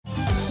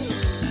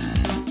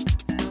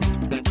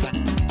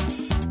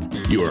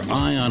Your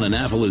Eye on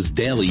Annapolis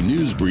daily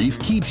news brief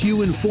keeps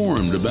you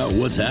informed about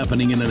what's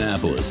happening in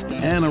Annapolis,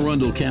 Anne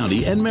Arundel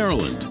County, and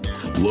Maryland.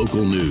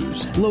 Local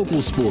news,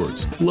 local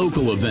sports,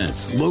 local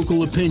events,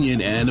 local opinion,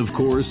 and, of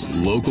course,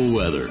 local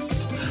weather.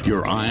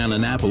 Your Eye on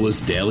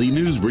Annapolis daily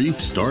news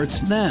brief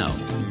starts now.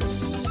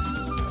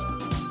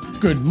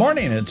 Good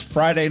morning. It's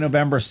Friday,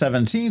 November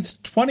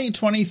 17th,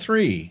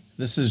 2023.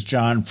 This is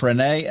John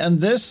Frenaye,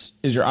 and this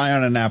is your Eye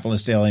on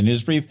Annapolis Daily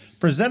News Brief,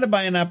 presented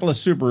by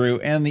Annapolis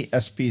Subaru and the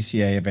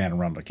SPCA of Anne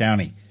Arundel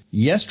County.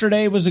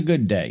 Yesterday was a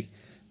good day.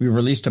 We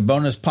released a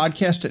bonus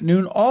podcast at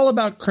noon all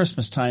about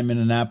Christmas time in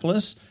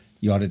Annapolis.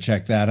 You ought to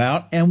check that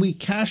out. And we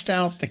cashed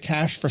out the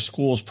Cash for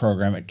Schools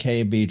program at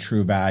K&B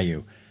True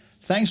Value.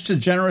 Thanks to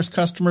generous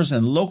customers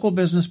and local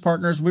business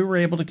partners, we were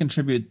able to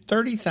contribute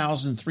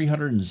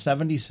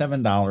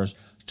 $30,377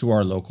 to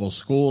our local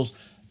schools.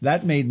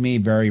 That made me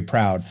very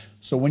proud.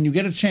 So when you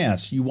get a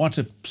chance, you want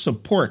to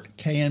support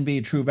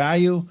K&B True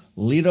Value,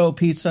 Lido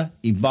Pizza,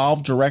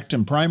 Evolve Direct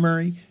and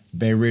Primary,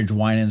 Bay Ridge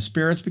Wine and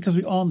Spirits, because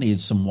we all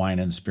need some wine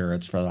and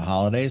spirits for the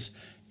holidays,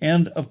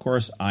 and, of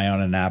course, Eye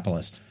on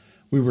Annapolis.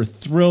 We were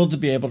thrilled to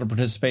be able to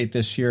participate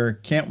this year.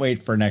 Can't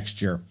wait for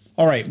next year.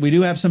 All right, we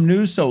do have some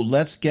news, so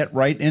let's get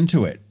right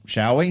into it,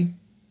 shall we?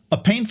 A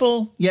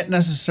painful yet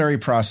necessary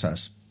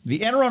process.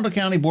 The Anne Arundel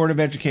County Board of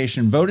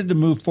Education voted to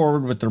move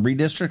forward with the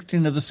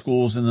redistricting of the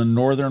schools in the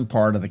northern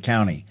part of the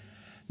county.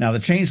 Now, the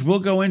change will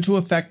go into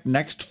effect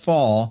next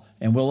fall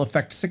and will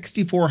affect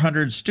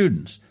 6,400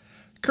 students.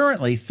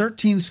 Currently,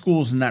 13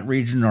 schools in that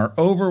region are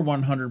over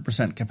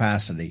 100%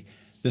 capacity.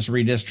 This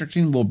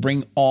redistricting will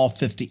bring all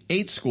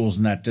 58 schools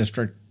in that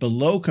district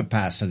below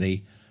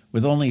capacity,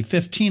 with only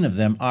 15 of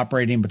them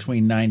operating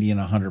between 90 and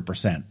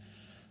 100%.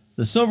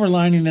 The silver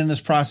lining in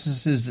this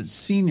process is that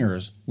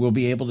seniors will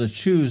be able to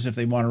choose if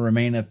they want to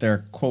remain at their,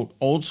 quote,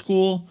 old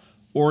school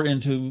or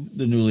into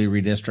the newly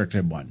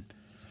redistricted one.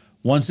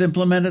 Once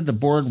implemented, the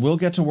board will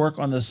get to work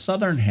on the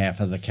southern half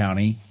of the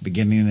county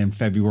beginning in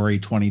February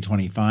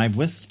 2025,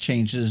 with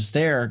changes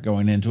there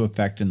going into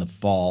effect in the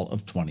fall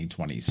of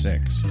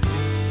 2026.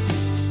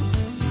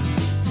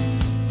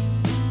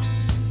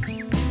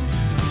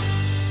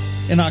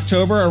 In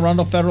October,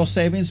 Arundel Federal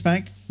Savings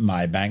Bank,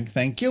 my bank,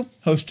 thank you,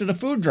 hosted a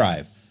food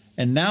drive.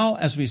 And now,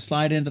 as we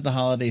slide into the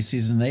holiday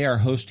season, they are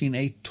hosting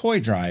a toy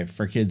drive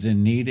for kids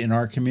in need in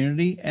our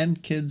community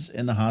and kids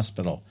in the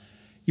hospital.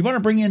 You want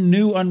to bring in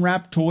new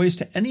unwrapped toys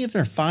to any of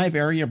their 5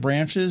 area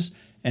branches,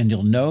 and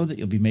you'll know that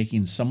you'll be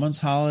making someone's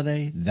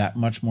holiday that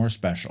much more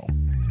special.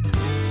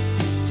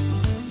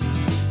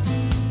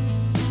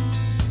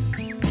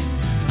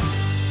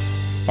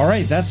 All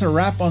right, that's a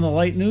wrap on the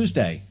light news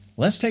day.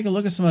 Let's take a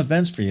look at some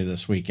events for you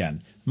this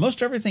weekend.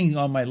 Most everything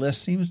on my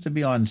list seems to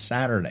be on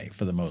Saturday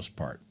for the most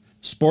part.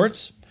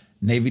 Sports,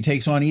 Navy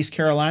takes on East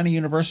Carolina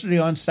University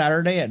on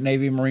Saturday at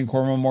Navy Marine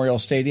Corps Memorial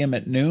Stadium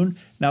at noon.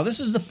 Now, this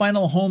is the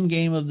final home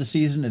game of the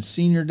season. It's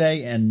Senior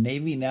Day, and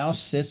Navy now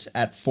sits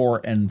at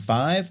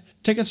 4-5.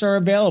 Tickets are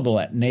available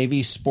at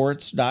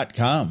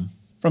navysports.com.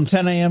 From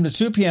 10 a.m. to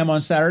 2 p.m.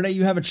 on Saturday,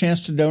 you have a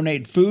chance to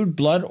donate food,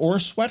 blood, or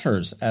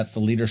sweaters at the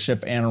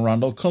Leadership Anne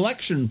Arundel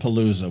Collection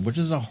Palooza, which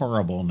is a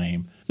horrible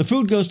name. The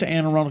food goes to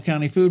Anne Arundel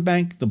County Food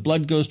Bank, the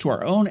blood goes to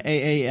our own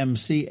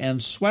AAMC,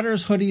 and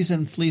sweaters, hoodies,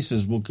 and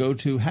fleeces will go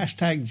to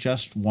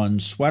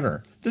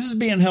 #JustOneSweater. This is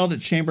being held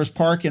at Chambers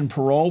Park in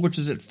Parole, which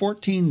is at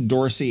 14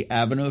 Dorsey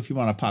Avenue. If you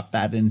want to pop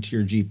that into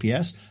your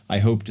GPS, I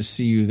hope to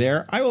see you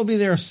there. I will be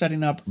there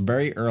setting up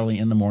very early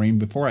in the morning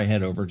before I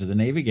head over to the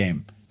Navy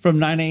game. From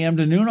 9 a.m.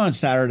 to noon on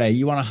Saturday,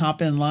 you want to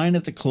hop in line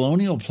at the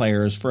Colonial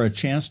Players for a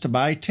chance to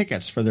buy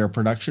tickets for their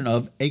production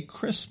of A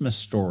Christmas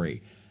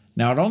Story.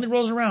 Now, it only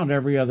rolls around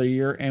every other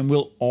year and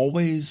will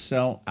always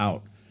sell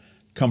out.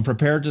 Come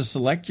prepared to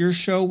select your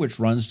show, which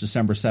runs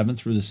December 7th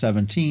through the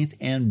 17th,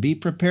 and be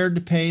prepared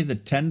to pay the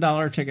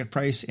 $10 ticket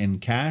price in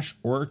cash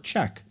or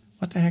check.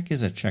 What the heck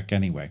is a check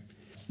anyway?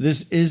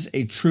 This is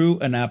a true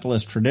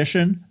Annapolis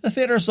tradition. The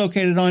theater is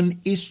located on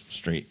East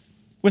Street.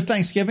 With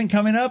Thanksgiving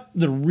coming up,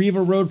 the Riva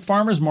Road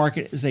Farmers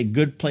Market is a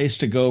good place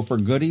to go for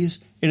goodies.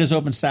 It is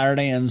open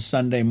Saturday and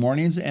Sunday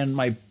mornings, and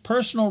my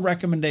personal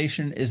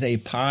recommendation is a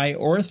pie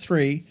or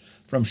 3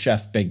 from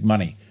Chef Big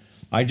Money.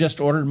 I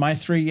just ordered my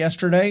 3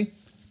 yesterday,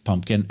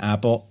 pumpkin,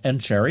 apple, and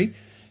cherry,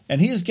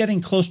 and he is getting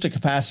close to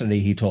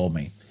capacity, he told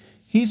me.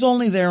 He's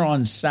only there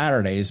on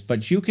Saturdays,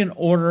 but you can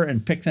order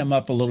and pick them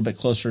up a little bit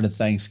closer to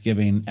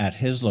Thanksgiving at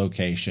his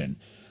location.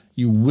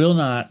 You will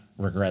not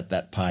regret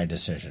that pie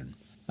decision.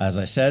 As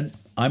I said,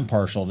 I'm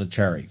partial to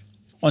cherry.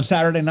 On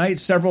Saturday night,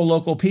 several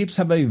local peeps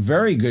have a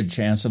very good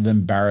chance of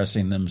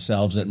embarrassing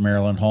themselves at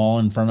Maryland Hall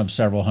in front of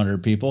several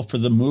hundred people for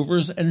the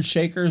Movers and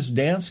Shakers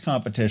dance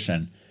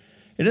competition.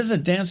 It is a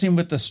Dancing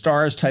with the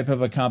Stars type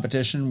of a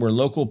competition where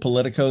local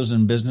politicos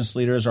and business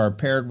leaders are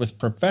paired with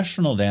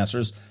professional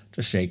dancers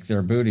to shake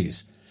their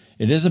booties.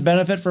 It is a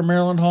benefit for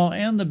Maryland Hall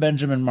and the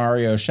Benjamin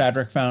Mario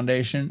Shadrick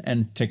Foundation,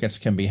 and tickets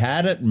can be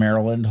had at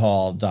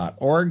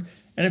marylandhall.org.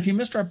 And if you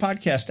missed our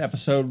podcast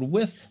episode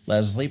with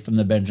Leslie from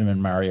the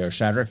Benjamin Mario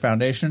Shadrick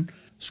Foundation,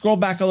 scroll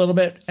back a little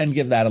bit and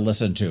give that a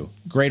listen to.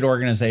 Great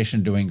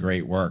organization doing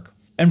great work.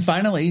 And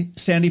finally,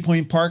 Sandy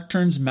Point Park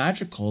turns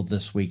magical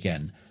this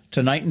weekend.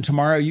 Tonight and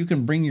tomorrow, you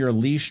can bring your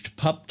leashed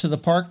pup to the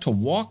park to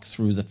walk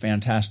through the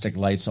fantastic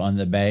lights on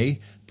the bay,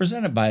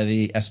 presented by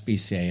the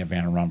SPCA of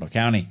Anne Arundel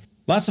County.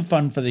 Lots of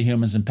fun for the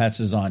humans and pets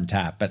is on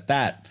tap at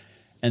that.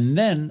 And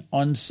then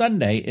on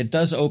Sunday, it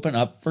does open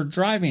up for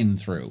driving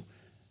through.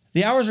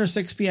 The hours are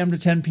 6 p.m. to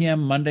 10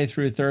 p.m. Monday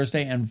through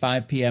Thursday and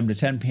 5 p.m. to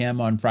 10 p.m.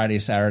 on Friday,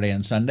 Saturday,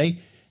 and Sunday.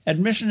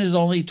 Admission is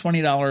only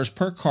 $20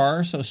 per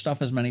car, so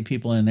stuff as many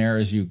people in there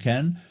as you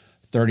can.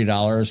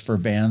 $30 for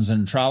vans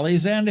and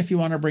trolleys, and if you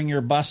want to bring your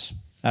bus,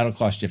 that'll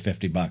cost you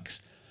 $50. A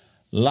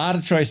lot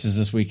of choices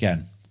this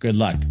weekend. Good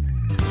luck.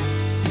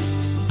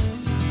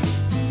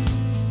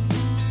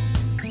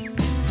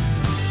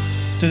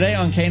 Today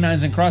on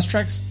Canines and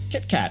Crosstreks,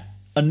 Kit Kat,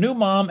 a new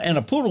mom and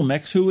a poodle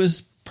mix who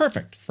is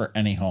perfect for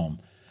any home.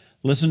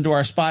 Listen to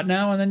our spot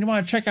now, and then you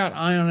want to check out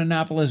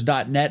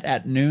eyeonannapolis.net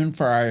at noon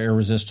for our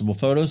irresistible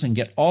photos and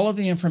get all of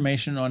the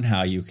information on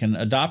how you can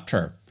adopt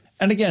her.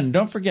 And again,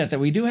 don't forget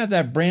that we do have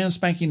that brand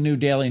spanking new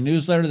daily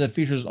newsletter that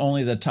features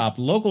only the top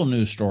local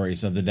news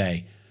stories of the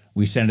day.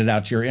 We send it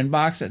out to your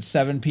inbox at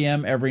 7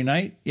 p.m. every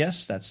night.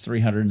 Yes, that's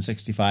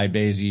 365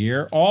 days a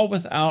year, all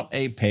without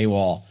a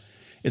paywall.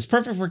 It's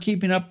perfect for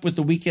keeping up with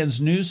the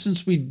weekend's news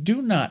since we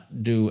do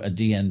not do a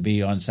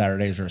DNB on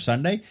Saturdays or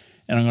Sunday.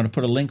 And I'm going to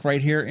put a link right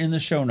here in the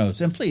show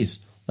notes. And please,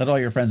 let all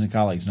your friends and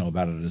colleagues know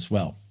about it as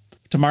well.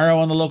 Tomorrow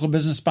on the Local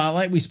Business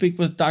Spotlight, we speak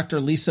with Dr.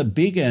 Lisa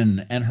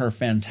Began and her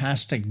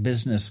fantastic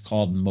business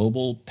called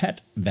Mobile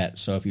Pet Vet.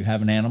 So if you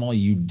have an animal,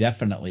 you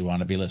definitely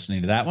want to be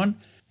listening to that one.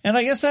 And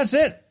I guess that's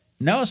it.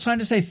 Now it's time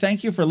to say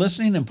thank you for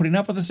listening and putting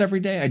up with us every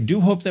day. I do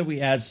hope that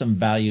we add some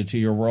value to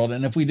your world.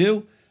 And if we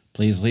do,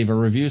 please leave a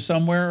review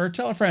somewhere or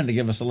tell a friend to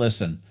give us a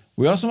listen.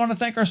 We also want to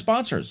thank our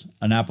sponsors,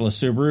 Annapolis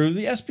Subaru,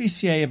 the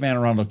SPCA of Anne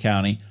Arundel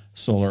County,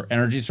 Solar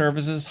Energy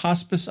Services,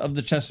 Hospice of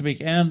the Chesapeake,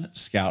 and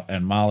Scout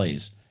and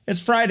Molly's.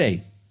 It's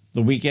Friday.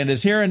 The weekend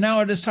is here, and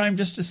now it is time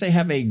just to say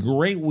have a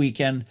great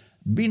weekend,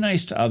 be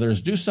nice to others,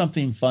 do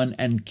something fun,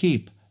 and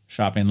keep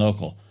shopping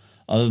local.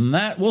 Other than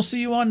that, we'll see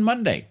you on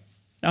Monday.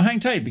 Now hang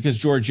tight because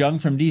George Young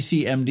from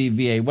DCMD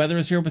VA Weather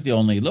is here with the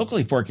only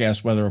locally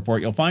forecast weather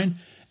report you'll find,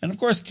 and of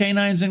course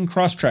Canines and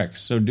Crosstreks,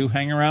 so do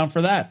hang around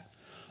for that.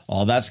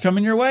 All that's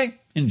coming your way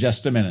in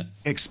just a minute.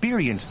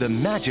 Experience the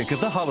magic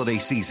of the holiday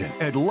season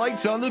at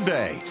Lights on the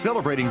Bay,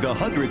 celebrating the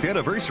 100th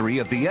anniversary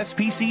of the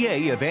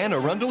SPCA of Anne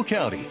Arundel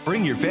County.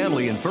 Bring your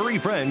family and furry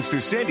friends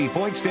to Sandy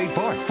Point State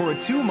Park for a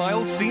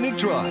 2-mile scenic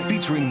drive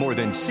featuring more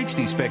than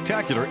 60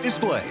 spectacular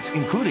displays,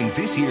 including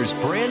this year's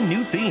brand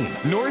new theme,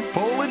 North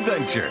Pole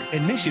Adventure.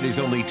 Admission is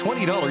only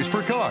 $20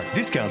 per car.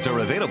 Discounts are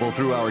available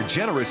through our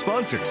generous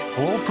sponsors.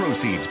 All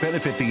proceeds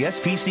benefit the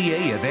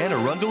SPCA of Anne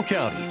Arundel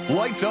County.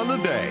 Lights on the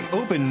Bay,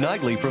 open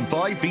nightly from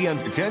 5 p.m.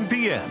 to 10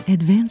 p.m.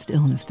 Advanced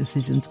illness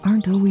decisions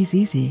aren't always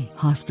easy.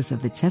 Hospice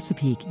of the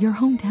Chesapeake, your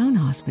hometown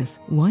hospice,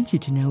 wants you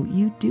to know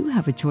you do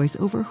have a choice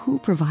over who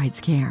provides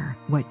care,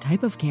 what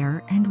type of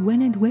care, and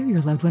when and where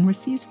your loved one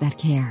receives that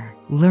care.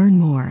 Learn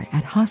more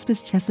at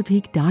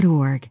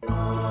hospicechesapeake.org.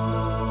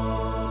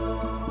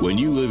 When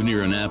you live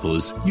near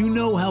Annapolis, you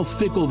know how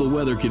fickle the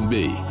weather can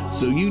be.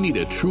 So you need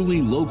a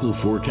truly local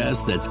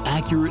forecast that's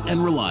accurate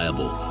and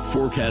reliable.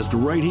 Forecast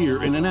right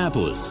here in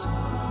Annapolis.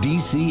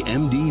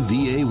 DCMD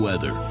VA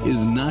Weather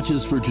is not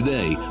just for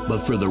today, but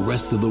for the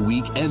rest of the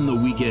week and the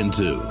weekend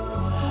too.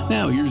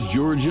 Now here's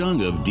George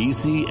Young of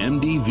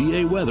DCMD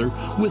VA Weather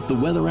with the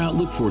weather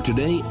outlook for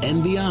today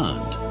and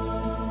beyond.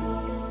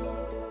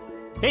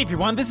 Hey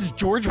everyone, this is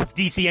George with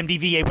DCMD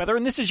VA Weather,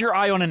 and this is your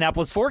Eye on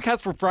Annapolis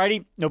forecast for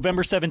Friday,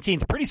 November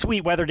 17th. Pretty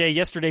sweet weather day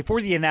yesterday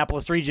for the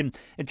Annapolis region,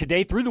 and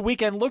today through the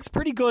weekend looks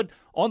pretty good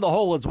on the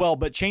whole as well,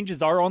 but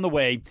changes are on the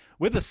way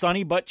with a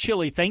sunny but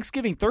chilly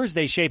Thanksgiving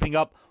Thursday shaping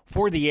up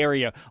for the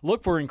area.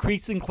 Look for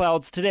increasing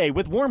clouds today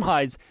with warm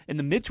highs in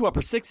the mid to upper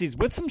 60s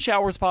with some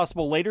showers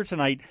possible later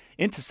tonight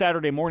into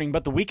Saturday morning,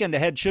 but the weekend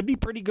ahead should be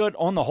pretty good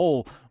on the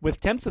whole with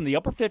temps in the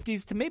upper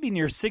 50s to maybe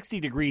near 60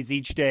 degrees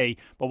each day,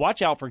 but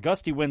watch out for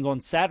gusty winds on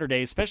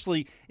Saturday,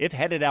 especially if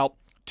headed out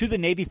to the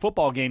Navy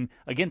football game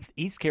against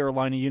East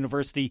Carolina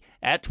University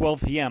at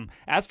 12 p.m.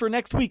 As for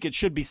next week, it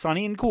should be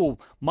sunny and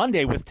cool.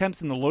 Monday with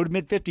temps in the low to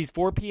mid-50s,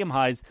 4 p.m.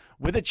 highs,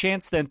 with a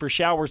chance then for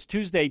showers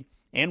Tuesday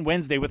and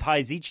Wednesday with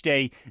highs each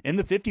day in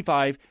the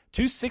 55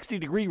 to 60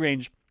 degree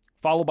range,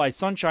 followed by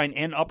sunshine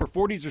and upper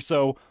 40s or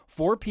so,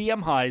 4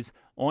 p.m. highs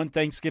on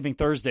Thanksgiving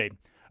Thursday.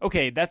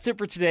 Okay, that's it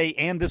for today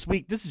and this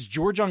week. This is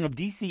George Young of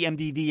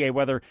DCMD VA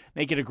Weather.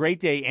 Make it a great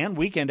day and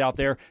weekend out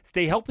there.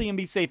 Stay healthy and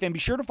be safe, and be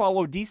sure to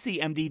follow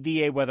DCMD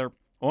VA Weather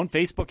on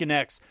Facebook and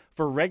X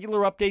for regular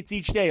updates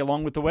each day,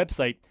 along with the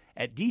website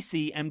at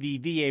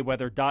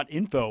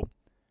dcmdvaweather.info,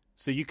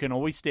 so you can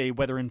always stay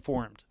weather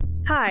informed.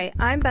 Hi,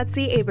 I'm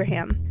Betsy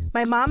Abraham.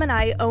 My mom and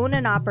I own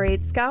and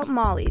operate Scout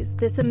Molly's,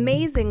 this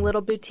amazing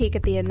little boutique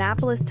at the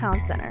Annapolis Town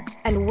Center,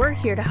 and we're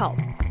here to help.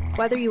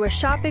 Whether you are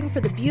shopping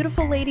for the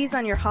beautiful ladies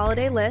on your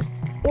holiday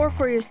list or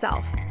for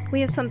yourself,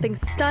 we have something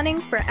stunning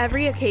for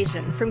every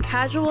occasion, from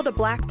casual to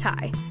black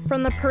tie.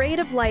 From the Parade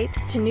of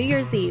Lights to New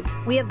Year's Eve,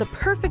 we have the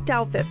perfect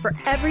outfit for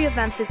every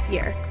event this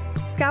year.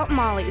 Scout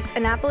Molly's,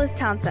 Annapolis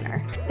Town Center.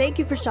 Thank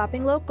you for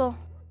shopping local.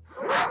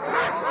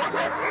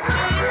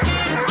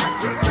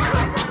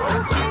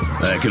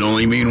 That can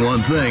only mean one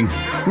thing.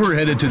 We're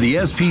headed to the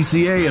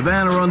SPCA of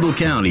Anne Arundel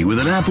County with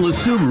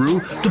Annapolis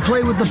Subaru to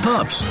play with the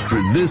pups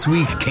for this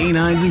week's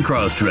Canines and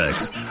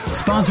Crosstreks.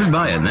 Sponsored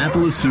by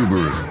Annapolis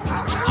Subaru.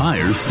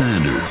 Higher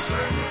standards.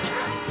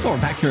 Well,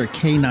 we're back here at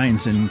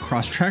Canines and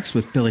Crosstreks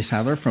with Billy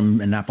Sadler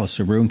from Annapolis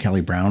Subaru and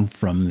Kelly Brown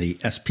from the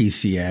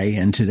SPCA.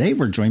 And today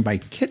we're joined by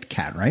Kit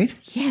Kat, right?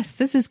 Yes,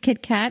 this is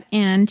Kit Kat,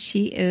 and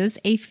she is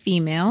a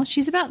female.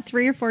 She's about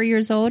 3 or 4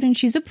 years old, and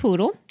she's a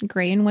poodle,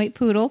 gray and white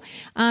poodle.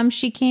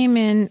 She came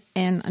in,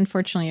 and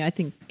unfortunately, I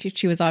think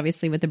she was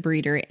obviously with a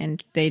breeder,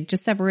 and they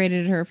just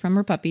separated her from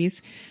her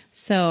puppies.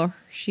 So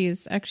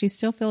she's actually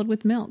still filled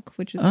with milk,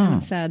 which is kind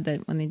of sad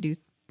that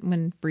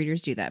when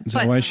breeders do that. Is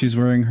that why she's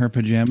wearing her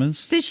pajamas?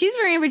 So she's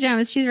wearing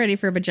pajamas. She's ready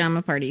for a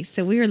pajama party.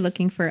 So we were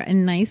looking for a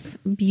nice,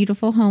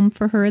 beautiful home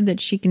for her that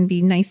she can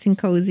be nice and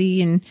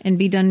cozy and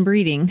be done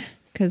breeding,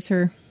 because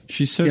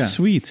she's so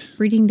sweet.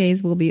 Breeding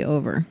days will be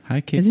over.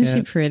 Hi, Kit Isn't Kat.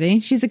 she pretty?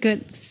 She's a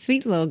good,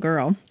 sweet little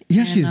girl.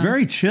 Yeah, she's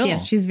very chill. Yeah,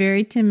 she's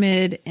very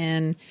timid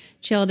and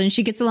chilled, and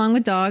she gets along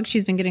with dogs.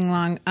 She's been getting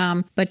along,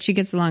 but she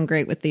gets along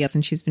great with the others,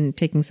 and she's been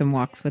taking some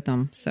walks with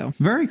them. So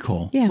very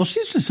cool. Yeah. Well,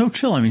 she's just so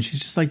chill. I mean,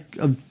 she's just like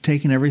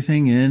taking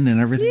everything in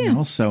and everything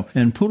else. So,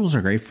 and poodles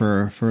are great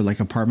for like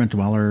apartment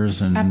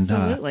dwellers and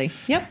absolutely.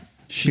 Yep.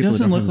 She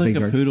doesn't look like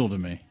a poodle to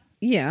me.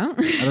 Yeah.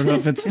 I don't know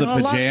if it's the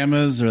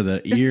pajamas or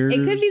the ears.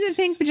 It could be the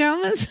pink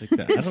pajamas.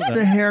 It's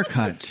the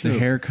haircut, too. The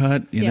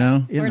haircut, you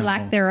know? Or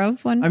lack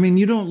thereof. I mean,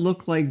 you don't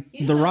look like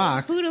The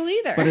Rock. Poodle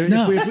either. But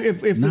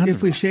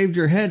if we shaved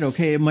your head,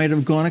 okay, it might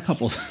have gone a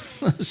couple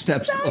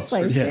steps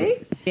closer. Yeah.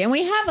 And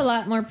we have a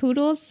lot more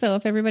poodles. So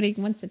if everybody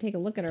wants to take a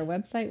look at our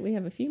website, we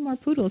have a few more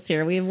poodles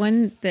here. We have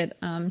one that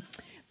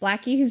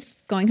Blackie, who's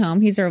going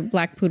home. He's our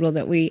black poodle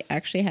that we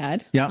actually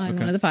had on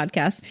one of the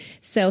podcasts.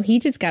 So he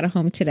just got a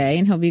home today,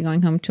 and he'll be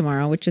going home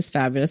tomorrow, which is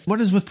fabulous. What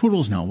is with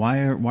poodles now? Why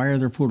are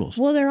there poodles?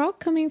 Well, they're all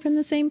coming from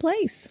the same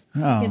place.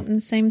 Getting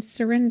the same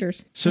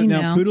surrenders. So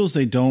now poodles,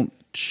 they don't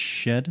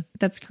shed?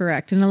 That's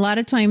correct. And a lot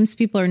of times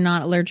people are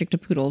not allergic to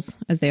poodles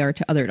as they are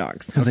to other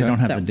dogs. Because they don't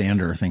have the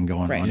dander thing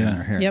going on in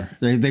their hair. Yep.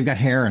 They've got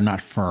hair and not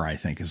fur, I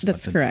think.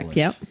 That's correct.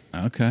 Yep.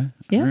 Okay.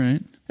 Yep. All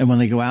right. And when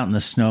they go out in the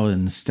snow,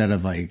 instead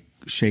of like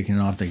shaking it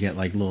off, they get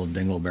like little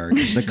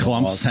dingleberries. The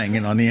clumps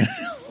hanging on the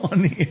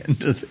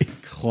end of the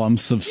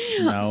clumps of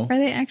snow. Are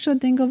they actual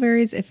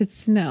dingleberries if it's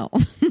snow?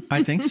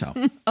 I think so.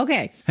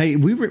 Okay. Hey,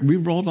 we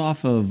rolled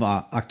off of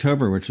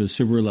October, which was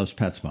Subaru Loves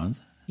Pets Month.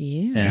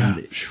 Yeah.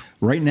 And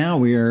right now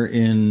we are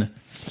in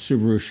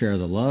Subaru Share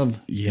the Love.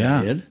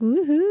 Yeah. Period.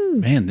 Woohoo.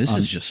 Man, this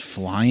is just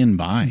flying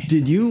by.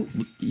 Did you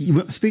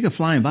speak of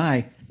flying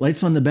by,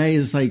 Lights on the Bay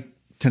is like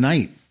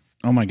tonight.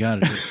 Oh my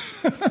God. It is.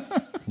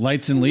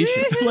 Lights and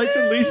leashes. Lights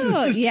and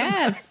leashes.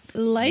 Yes.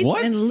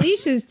 Lights and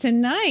leashes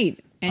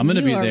tonight. And I'm going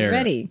to be there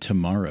there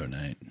tomorrow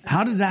night.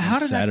 How did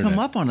that come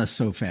up on us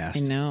so fast? I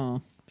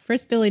know.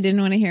 First, Billy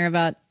didn't want to hear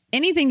about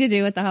anything to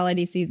do with the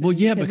holiday season. Well,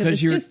 yeah, because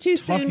because it was just too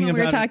soon when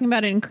we were talking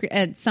about it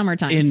at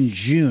summertime. In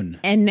June.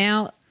 And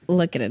now,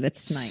 look at it.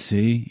 It's tonight.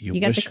 See?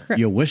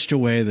 You wished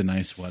away the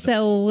nice weather.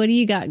 So what do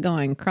you got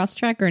going?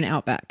 Crosstrek or an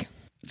Outback?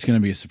 It's going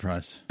to be a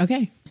surprise.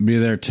 Okay. Be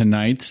there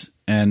tonight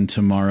and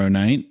tomorrow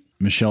night.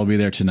 Michelle will be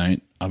there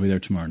tonight. I'll be there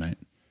tomorrow night.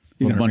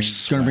 You're going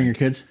to bring your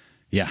kids?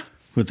 Yeah.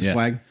 With the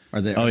swag?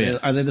 Are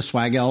they the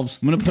swag elves?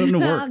 I'm going to put them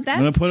to work. I'm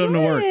going to put them to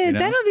work. You know?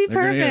 That'll be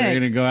perfect. They're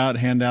going to go out,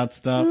 hand out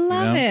stuff.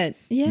 Love it.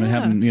 Yeah. I'm going to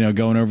have them,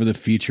 going over the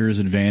features,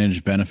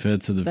 advantage,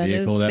 benefits of the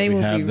vehicle that we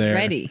have there.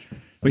 Ready.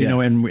 But,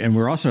 and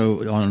we're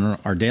also on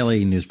our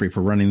daily news brief.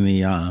 We're running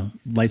the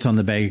Lights on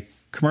the Bay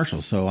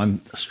commercials. So I'm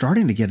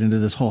starting to get into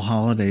this whole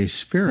holiday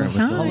spirit with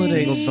the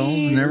holiday bells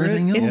and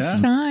everything else.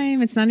 It's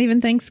time. It's not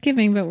even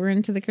Thanksgiving, but we're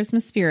into the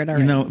Christmas spirit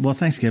already.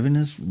 Thanksgiving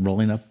is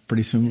rolling up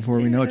pretty soon before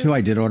we know it, too.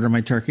 I did order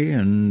my turkey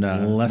and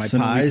my pies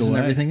and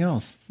everything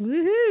else.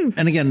 Woohoo!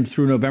 And again,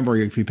 through November,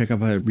 if you pick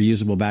up a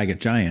reusable bag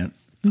at Giant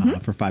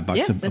for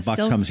 $5, a buck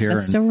comes here.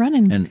 That's still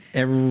running. And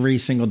every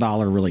single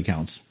dollar really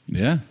counts.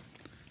 Yeah.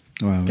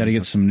 Got to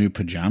get some new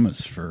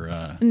pajamas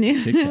for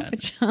Kit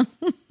Kat.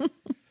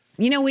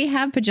 We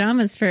have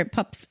pajamas for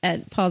pups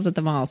at Paws at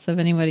the Mall. So if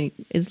anybody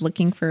is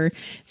looking for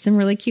some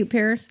really cute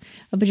pairs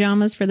of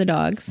pajamas for the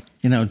dogs.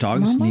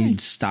 Dogs need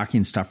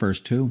stocking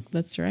stuffers too.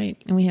 That's right.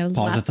 And we have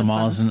Paws at the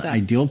Mall is an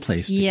ideal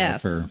place to go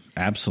for.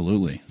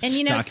 Absolutely. And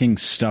stocking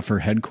stuffer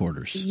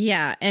headquarters.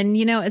 Yeah. And,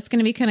 it's going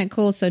to be kind of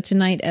cool. So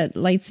tonight at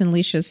Lights and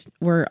Leashes,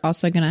 we're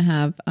also going to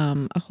have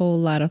a whole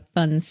lot of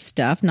fun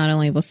stuff. Not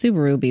only will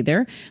Subaru be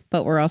there,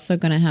 but we're also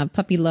going to have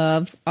Puppy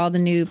Love, all the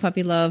new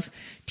Puppy Love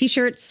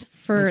t-shirts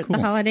for the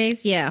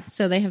holidays. Yeah.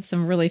 So they have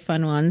some really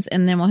fun ones.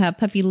 And then we'll have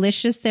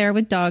Puppylicious there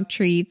with dog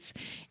treats.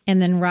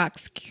 And then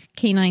Rock's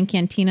Canine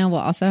Cantina will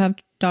also have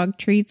dog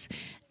treats.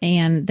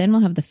 And then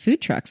we'll have the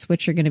food trucks,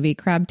 which are going to be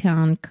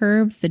Crabtown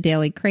Curbs, the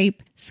Daily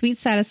Crepe, Sweet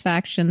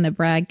Satisfaction, the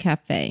Bragg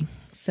Cafe.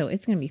 So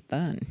it's going to be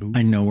fun.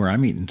 I know where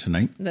I'm eating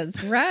tonight.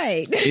 That's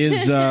right.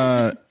 Is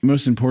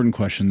most important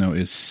question, though,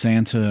 is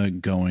Santa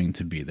going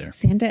to be there?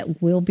 Santa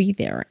will be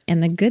there.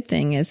 And the good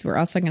thing is we're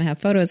also going to have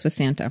photos with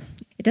Santa.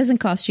 It doesn't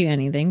cost you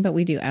anything, but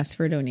we do ask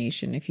for a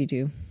donation if you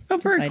do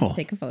decide to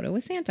take a photo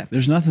with Santa.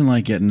 There's nothing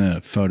like getting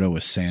a photo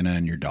with Santa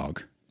and your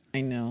dog.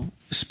 I know.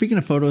 Speaking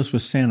of photos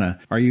with Santa,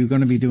 are you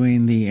going to be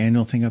doing the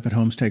annual thing up at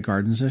Homestead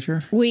Gardens this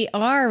year? We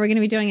are. We're going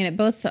to be doing it at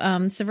both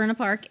Severna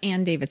Park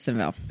and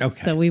Davidsonville. Okay.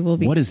 So we will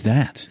be. What is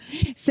that?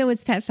 So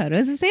it's pet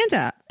photos of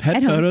Santa. Pet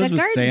at photos Homestead with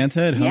Gardens.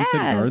 Santa at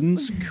Homestead Yes.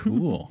 Gardens?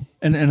 Cool.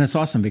 And it's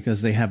awesome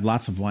because they have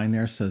lots of wine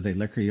there, so they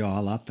liquor you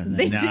all up. And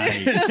They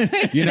then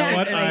do. You know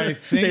what? I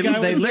think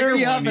they liquor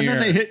you up and then year.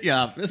 they hit you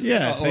up. This is Yeah, I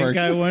how it think works.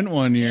 I went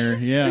one year.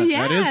 Yeah,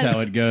 that is how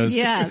it goes.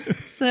 Yes.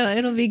 So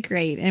it'll be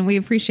great. And we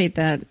appreciate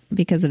that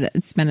because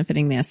it's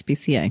benefiting the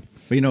SPCA.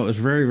 But, it was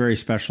very, very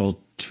special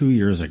 2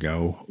 years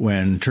ago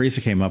when Teresa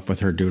came up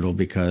with her doodle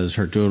because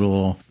her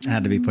doodle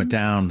had to be put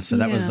down. So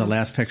that was Yeah. the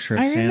last picture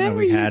of I Santa remember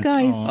we you had.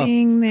 guys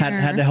being there.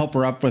 Had to help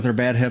her up with her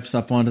bad hips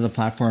up onto the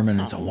platform,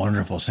 and it's a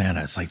wonderful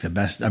Santa. It's like the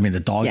best. I mean, the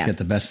dogs Yeah. get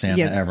the best Santa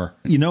Yeah. ever.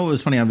 It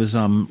was funny. I was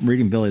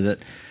reading Billy that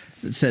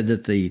said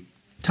that the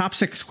top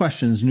 6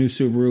 questions new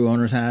Subaru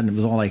owners had, and it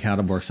was all like how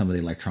to work some of the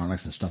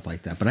electronics and stuff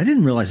like that. But I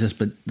didn't realize this,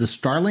 but the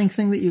Starlink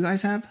thing that you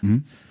guys have,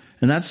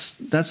 and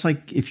that's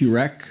like if you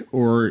wreck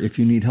or if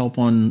you need help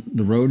on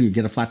the road, you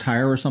get a flat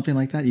tire or something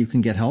like that, you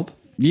can get help.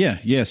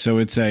 Yeah. So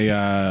it's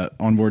a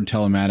onboard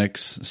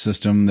telematics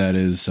system that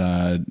is,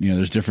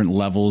 there's different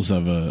levels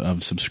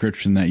of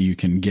subscription that you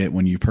can get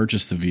when you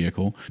purchase the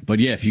vehicle. But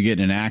yeah, if you get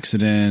in an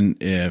accident,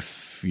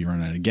 if you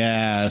run out of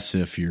gas,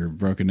 if you're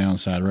broken down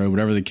side of the road,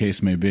 whatever the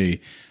case may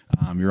be,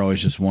 you're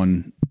always just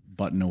one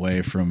button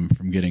away from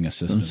getting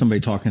assistance.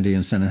 Somebody talking to you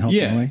and sending help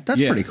away.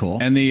 That's pretty cool.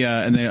 And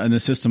the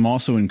system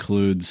also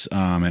includes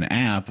an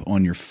app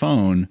on your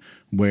phone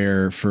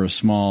where for a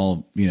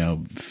small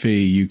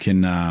fee you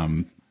can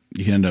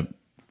end up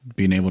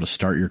being able to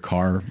start your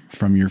car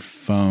from your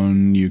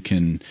phone. You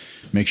can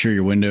make sure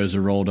your windows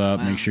are rolled up,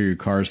 make sure your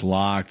car's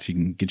locked. You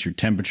can get your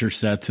temperature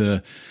set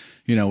to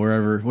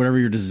whatever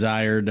your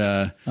desired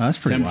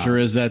temperature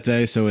is that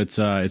day. So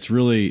it's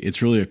really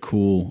a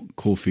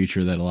cool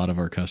feature that a lot of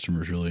our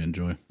customers really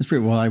enjoy. It's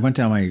pretty well. I went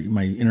down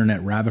my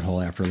internet rabbit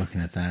hole after looking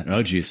at that.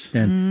 Oh, geez.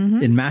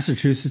 And in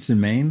Massachusetts and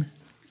Maine,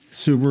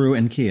 Subaru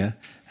and Kia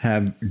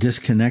have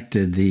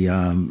disconnected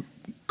the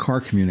car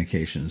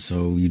communication.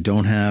 So you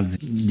don't have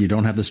the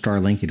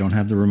Starlink, you don't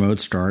have the remote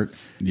start.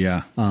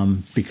 Yeah.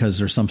 Because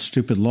there's some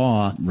stupid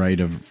law right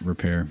of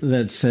repair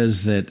that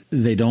says that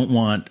they don't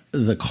want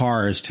the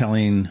cars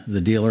telling the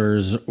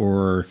dealers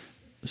or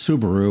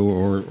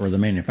Subaru or the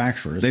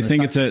manufacturers. They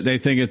think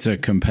it's a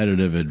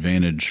competitive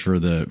advantage for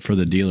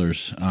the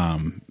dealers,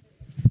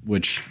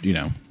 which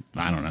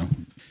I don't know.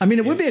 I mean,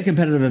 it would be a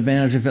competitive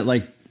advantage if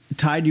it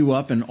tied you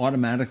up and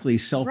automatically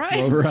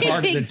self-drove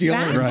around to the dealer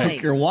and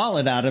took your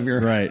wallet out of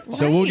your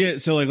So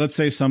let's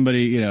say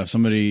somebody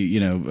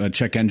a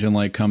check engine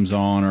light comes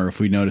on, or if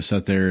we notice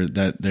that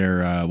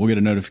we'll get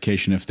a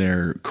notification if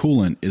their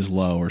coolant is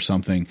low or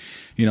something.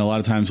 A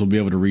lot of times we'll be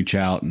able to reach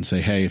out and say,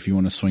 hey, if you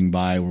want to swing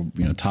by,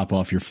 we'll top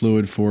off your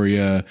fluid for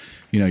you.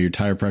 Your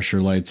tire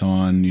pressure light's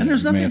on. And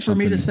there's nothing for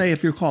me to say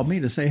if you called me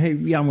to say, hey,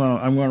 yeah, I'm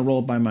going to roll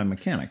it by my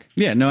mechanic.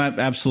 Yeah, no,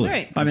 absolutely.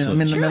 Right. I mean,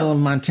 I'm in the middle of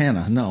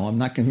Montana. No, I'm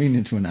not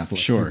convenient to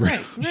Annapolis. Sure.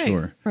 Right.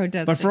 Sure.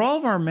 But for all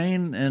of our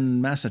Maine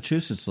and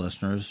Massachusetts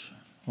listeners,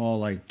 all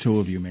like 2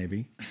 of you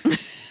maybe,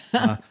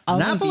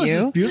 Annapolis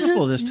is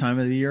beautiful this time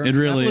of the year. It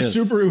really is.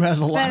 Subaru has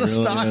a lot of That's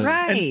stock,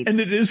 right.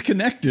 and it is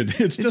connected.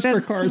 It's just for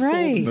That's cars sold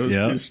in right.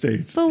 those 2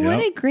 states. But what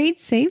a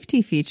great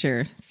safety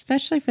feature,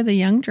 especially for the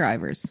young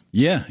drivers.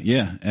 Yeah.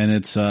 And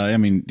it's,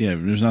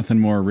 there's nothing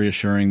more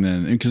reassuring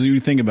than, because you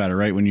think about it,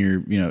 right? When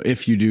you're,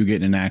 if you do get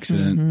in an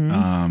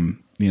accident,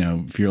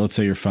 if let's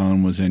say your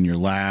phone was in your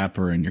lap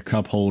or in your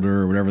cup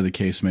holder or whatever the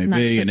case may Not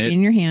be, supposed to be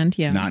in your hand,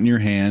 not in your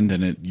hand,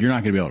 and you're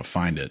not going to be able to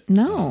find it.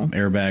 No.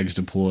 Airbags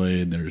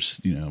deployed, there's,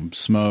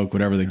 smoke,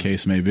 whatever the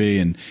case may be.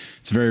 And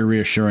it's very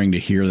reassuring to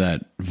hear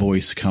that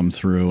voice come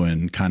through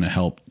and kind of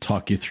help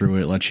talk you through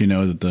it, let you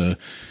know that the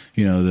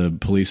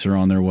police are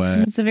on their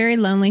way. It's a very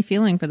lonely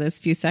feeling for those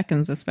few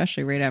seconds,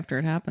 especially right after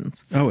it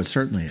happens. Oh, it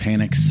certainly is.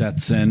 Panic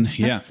sets in.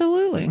 Yeah.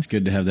 Absolutely. It's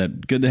good to have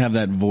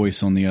that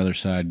voice on the other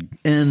side.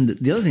 And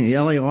the other thing, the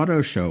LA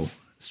Auto Show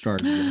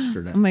started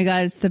yesterday. Oh my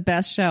God, it's the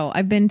best show.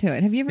 I've been to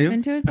it. Have you ever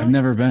been to it, Bill? I've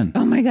never been.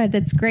 Oh my God,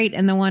 that's great.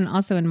 And the one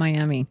also in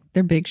Miami.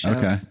 They're big shows.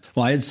 Okay.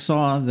 Well, I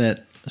saw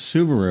that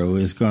Subaru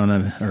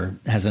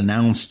has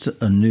announced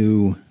a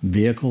new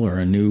vehicle or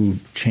a new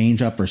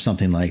change up or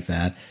something like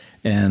that.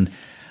 And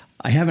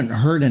I haven't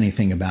heard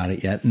anything about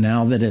it yet.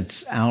 Now that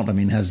it's out, I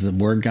mean, has the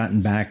word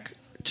gotten back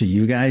to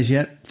you guys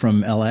yet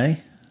from LA?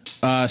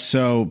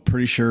 So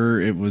pretty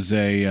sure it was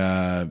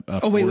a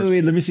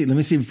wait. Let me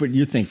see what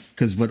you think,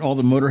 because what all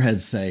the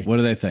motorheads say. What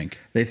do they think?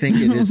 They think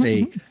it is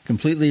a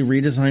completely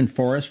redesigned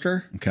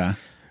Forester. Okay.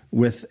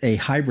 With a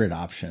hybrid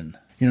option.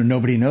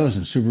 Nobody knows,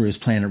 and Subaru is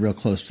playing it real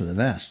close to the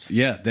vest.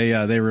 Yeah,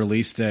 they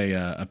released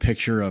a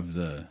picture of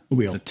the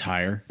wheel, the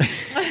tire.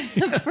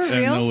 For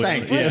real?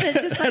 Thanks. Was Yeah. it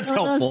just like That's a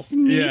little helpful.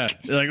 sneak? Yeah,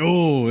 like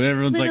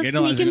everyone's Little like, I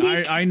know, sneak and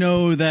peek. I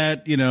know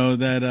that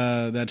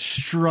that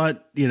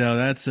strut,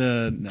 that's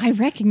a. No. I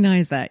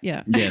recognize that.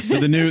 Yeah. Yeah, so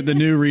the new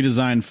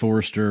redesigned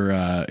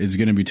Forester is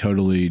going to be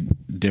totally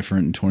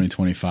different in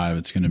 2025.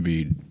 It's going to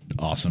be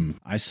awesome.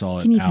 I saw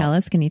it. Can you tell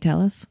us? Can you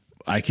tell us?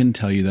 I can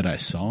tell you that I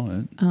saw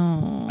it.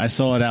 Oh, I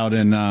saw it out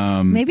in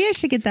Maybe I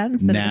should get that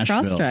instead Nashville.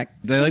 of the Crosstrek.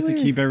 They like to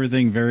keep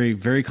everything very,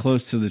 very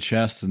close to the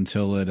chest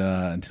until it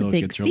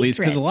big gets released.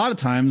 Because a secret. lot of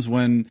times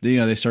when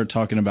they start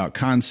talking about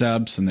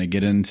concepts and they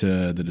get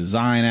into the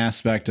design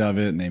aspect of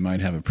it, and they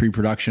might have a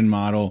pre-production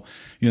model,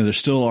 there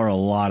still are a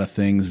lot of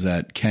things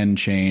that can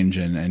change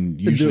and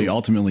usually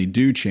ultimately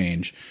do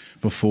change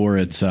before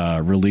it's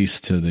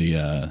released to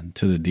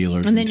the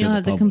dealers. And then you'll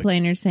have the public.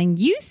 complainers saying,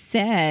 "You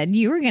said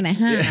you were going to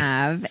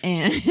have,"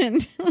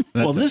 and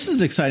Well, this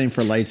is exciting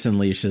for Lights and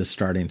Leashes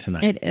starting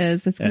tonight. it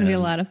is. It's going to be a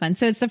lot of fun.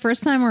 So it's the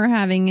first time we're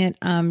having it.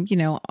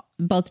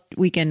 Both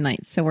weekend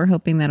nights. So we're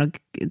hoping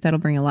that'll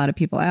bring a lot of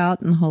people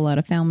out and a whole lot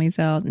of families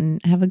out and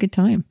have a good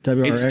time.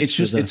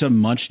 WRX It's a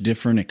much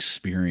different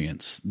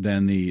experience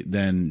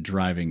than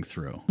driving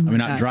through. I mean,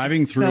 God,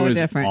 driving it's through so is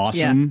different.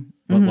 awesome,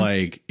 but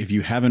like if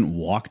you haven't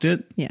walked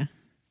it, Yeah.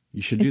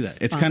 you should do It's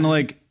that. It's fun. kind of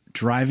like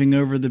driving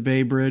over the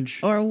Bay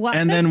Bridge Or what?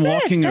 and then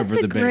That's walking it. over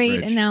That's the Bay a great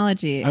Bridge.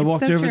 analogy. I It's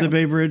walked so over true. the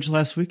Bay Bridge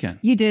last weekend.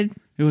 You did.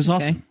 It was Okay.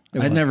 awesome.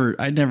 I'd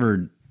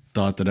never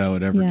thought that I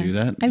would ever Yeah. do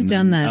that. I've And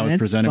done then that. I was It's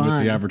presented with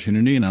fun. the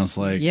opportunity, and I was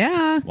like,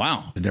 Yeah.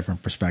 wow. a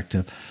different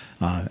perspective,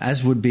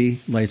 as would be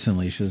Lights and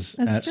Leashes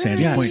at That's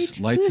Sandy right. Point. Yes,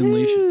 lights and Woohoo.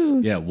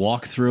 leashes. Yeah,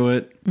 walk through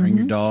it. Bring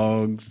your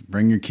dogs.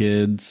 Bring your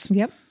kids.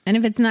 Yep. And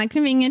if it's not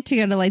convenient to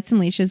go to Lights and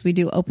Leashes, we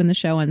do open the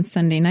show on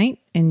Sunday night,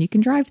 and you can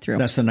drive through.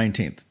 That's the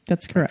 19th.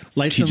 That's correct.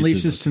 Lights She and just did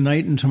Leashes this.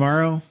 tonight and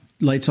tomorrow.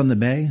 Lights on the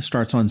Bay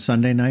starts on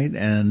Sunday night,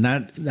 and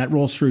that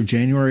rolls through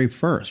January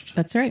 1st.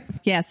 That's right.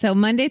 Yeah. So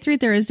Monday through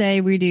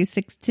Thursday, we do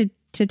 6 to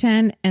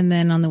 10. And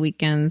then on the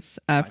weekends,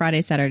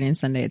 Friday, Saturday, and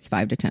Sunday, it's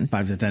 5 to 10.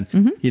 5 to 10.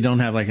 Mm-hmm. You don't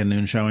have like a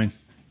noon showing?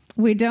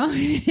 We don't.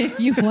 If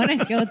you want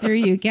to go through,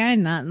 you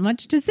can. Not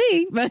much to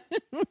see, but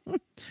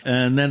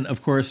And then,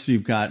 of course,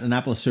 you've got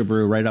Annapolis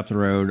Subaru right up the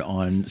road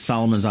on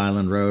Solomon's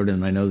Island Road.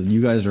 And I know that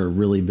you guys are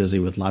really busy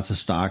with lots of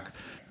stock.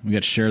 We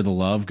got Share the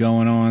Love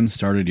going on.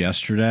 Started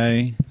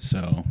yesterday,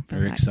 so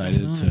very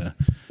excited to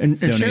And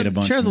donate a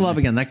bunch. share the of love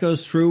money. again. That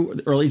goes through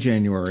early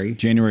January.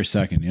 January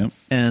 2nd. Yep.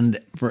 And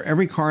for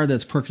every car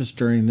that's purchased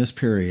during this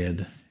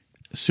period,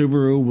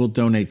 Subaru will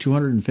donate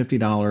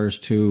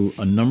 $250 to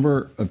a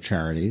number of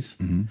charities,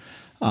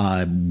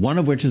 one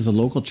of which is a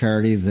local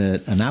charity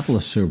that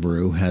Annapolis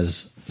Subaru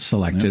has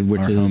selected,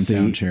 which Our is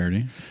hometown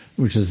charity.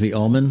 which is the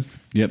Ullman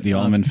Yep, the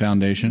Allman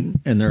Foundation.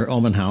 and their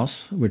Ullman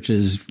House, which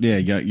is Yeah,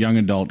 young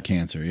adult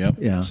cancer. Yep.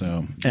 Yeah.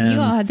 So and you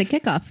all had the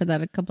kickoff for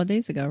that a couple of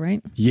days ago,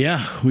 right?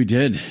 yeah, we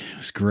did. It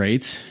was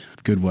great.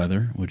 Good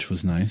weather, which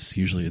was nice.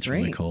 Usually it's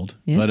really great. cold.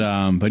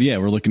 Yeah. But yeah,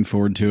 we're looking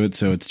forward to it.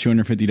 So it's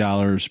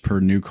 $250 per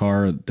new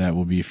car. That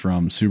will be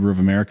from Subaru of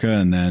America,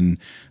 and then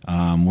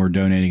we're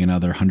donating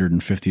another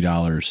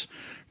 $150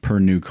 per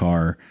new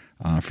car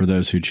for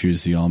those who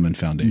choose the Allman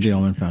Foundation. the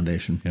Ullman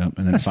Foundation. Yep,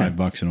 and then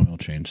 $5 in oil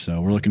change.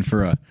 So we're looking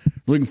for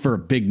a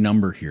big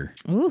number here.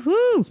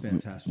 Woohoo!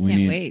 Fantastic. We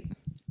Can't need- wait.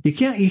 You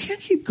can't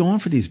keep going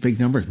for these big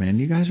numbers, man.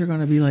 You guys are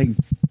going to be like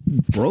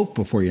broke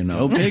before you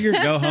know Go it. big or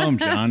go home,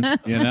 John.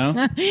 You know?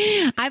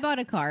 I bought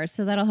a car,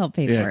 so that'll help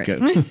pay Yeah, for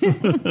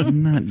it. go.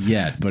 Not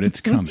yet, but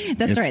it's coming.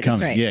 That's It's right, that's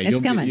coming. right. Yeah, It's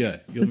you'll coming. Be, yeah,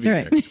 you'll That's be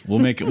right. there. We'll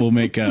make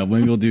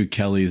maybe we'll do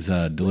Kelly's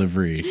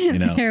delivery.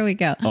 There we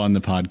go. On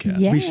the podcast.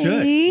 Yeah. We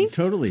should. Yay. We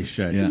totally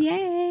should. Yeah.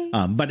 Yay!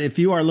 But if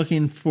you are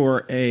looking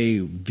for a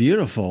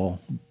beautiful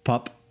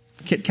pup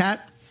Kit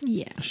Kat,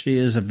 Yeah. she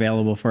is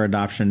available for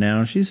adoption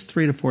now. She's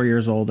 3 to 4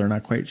 years old. They're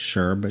not quite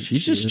sure, but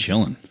She's just is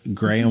chilling.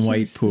 Gray and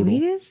white poodle.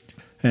 Sweetest.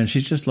 And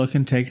she's just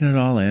looking, taking it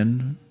all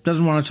in.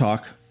 Doesn't want to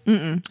talk.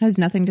 Has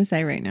nothing to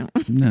say right now.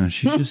 No,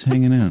 she's just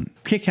hanging out.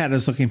 Kit Kat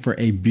is looking for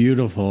a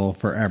beautiful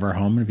forever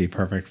home. It'd be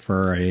perfect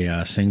for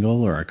a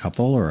single or a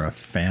couple or a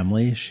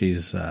family.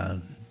 She's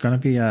going to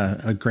be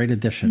a great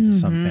addition to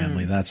some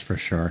family, that's for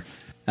sure.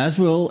 As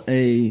will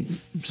a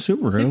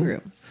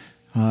Subaru.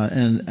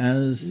 And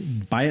as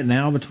buy it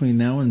now between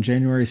now and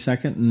January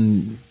 2nd,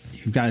 and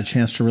you've got a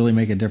chance to really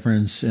make a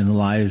difference in the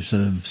lives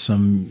of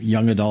some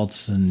young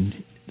adults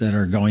and that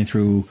are going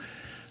through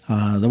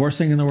the worst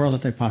thing in the world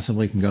that they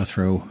possibly can go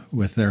through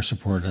with their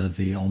support of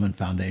the Ullman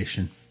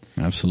Foundation.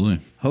 Absolutely.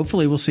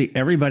 Hopefully we'll see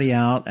everybody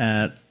out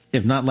at,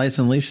 if not Lights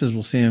and Leashes,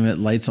 we'll see them at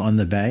Lights on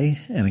the Bay.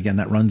 And again,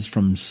 that runs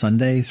from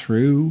Sunday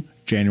through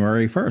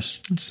January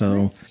 1st.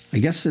 So I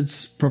guess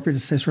it's appropriate to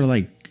say sort of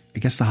like, I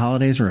guess the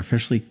holidays are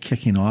officially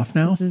kicking off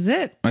now. This is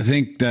it. I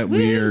think that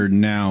we are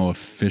now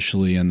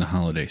officially in the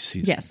holiday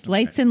season. Yes.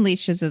 Lights and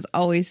Leashes is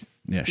always.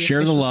 Yeah. the Share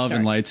the official love start.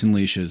 and lights and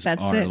leashes.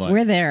 That's are it. like,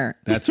 We're there.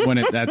 That's when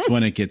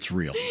it gets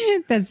real.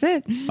 That's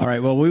it. All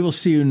right. Well, we will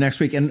see you next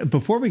week. And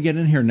before we get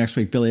in here next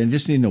week, Billy, I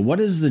just need to know, what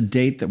is the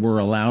date that we're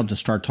allowed to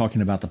start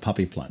talking about the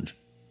puppy plunge?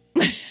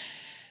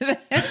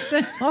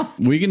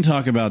 We can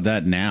talk about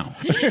that now.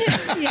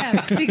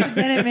 Yeah, because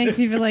then it makes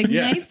you feel like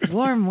nice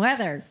warm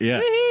weather. Yeah.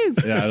 Woo-hoo.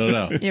 Yeah, I don't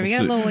know. Yeah, we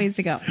got a little ways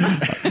to go.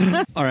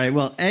 All right.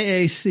 Well,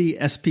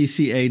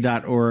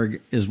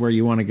 AACSPCA.org is where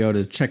you want to go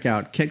to check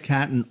out Kit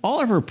Kat and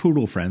all of her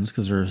poodle friends,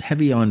 because they're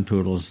heavy on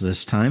poodles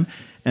this time.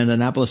 And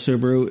Annapolis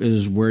Subaru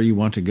is where you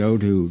want to go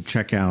to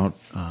check out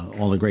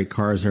all the great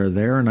cars that are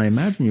there. And I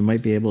imagine you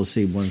might be able to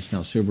see once now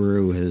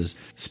Subaru has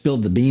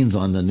spilled the beans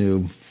on the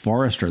new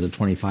Forester, the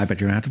 25,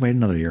 but you're going to have to wait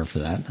another year for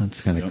that.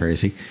 That's kind of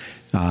crazy.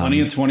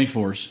 Plenty of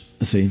 24s.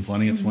 See?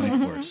 Plenty of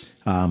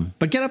 24s.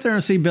 But get up there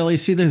and see Billy,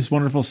 see this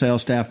wonderful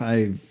sales staff.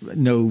 I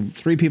know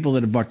 3 people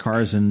that have bought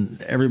cars, and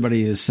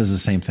everybody says the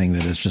same thing,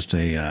 that it's just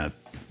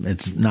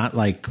it's not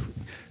like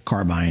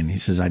car buying. He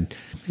says,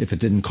 if it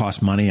didn't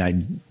cost money,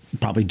 I'd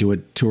probably do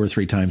it 2 or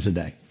 3 times a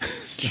day.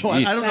 So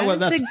I don't know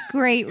what that's a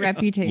great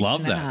reputation.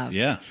 Love to that. have.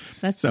 Yeah.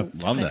 That's love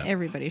that.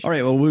 Everybody should. All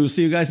right. Well, we will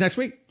see you guys next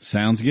week.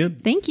 Sounds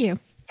good. Thank you.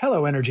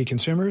 Hello, energy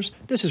consumers.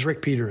 This is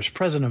Rick Peters,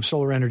 president of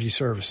Solar Energy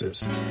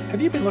Services. Have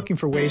you been looking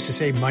for ways to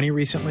save money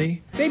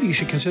recently? Maybe you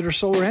should consider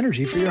solar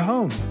energy for your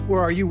home.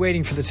 Or are you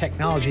waiting for the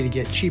technology to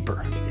get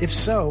cheaper? If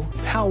so,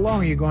 how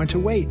long are you going to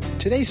wait?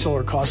 Today's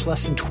solar costs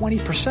less than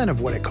 20%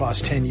 of what it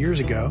cost 10 years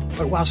ago.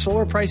 But while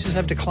solar prices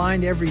have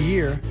declined every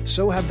year,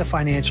 so have the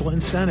financial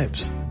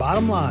incentives.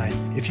 Bottom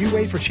line, if you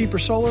wait for cheaper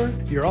solar,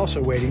 you're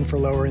also waiting for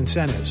lower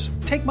incentives.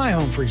 Take my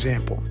home, for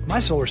example.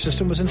 My solar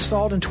system was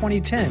installed in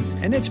 2010,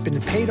 and it's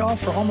been paid off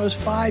for almost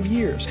 5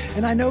 years,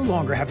 and I no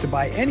longer have to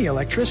buy any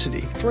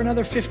electricity for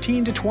another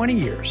 15 to 20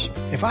 years.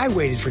 If I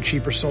waited for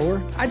cheaper solar,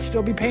 I'd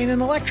still be paying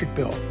an electric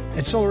bill.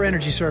 At Solar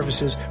Energy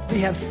Services, we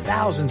have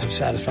thousands of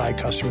satisfied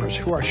customers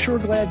who are sure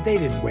glad they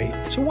didn't wait.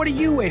 So what are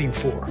you waiting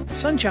for?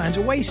 Sunshine's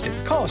a wasted.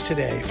 Call us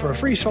today for a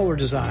free solar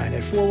design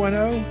at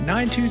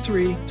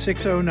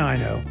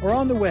 410-923-6090 or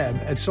on the web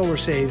at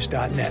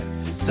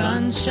solarsaves.net.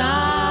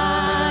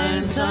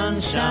 Sunshine,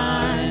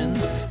 sunshine,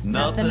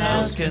 nothing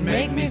else can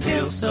make me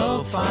feel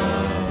so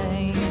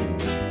fine.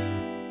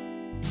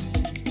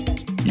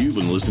 You've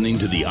been listening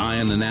to the Eye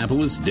on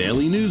Annapolis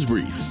Daily News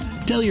Brief.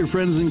 Tell your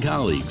friends and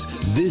colleagues,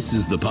 this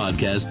is the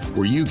podcast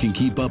where you can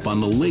keep up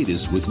on the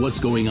latest with what's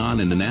going on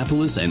in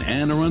Annapolis and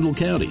Anne Arundel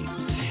County.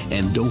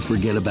 And don't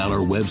forget about our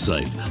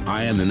website,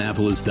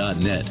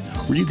 eyeonannapolis.net,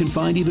 where you can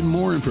find even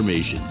more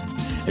information.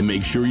 And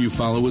make sure you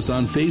follow us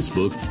on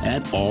Facebook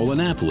at All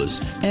Annapolis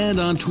and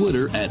on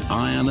Twitter at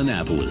Eye on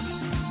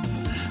Annapolis.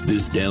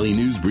 This Daily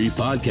News Brief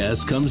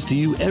podcast comes to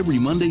you every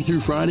Monday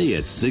through Friday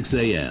at 6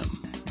 a.m.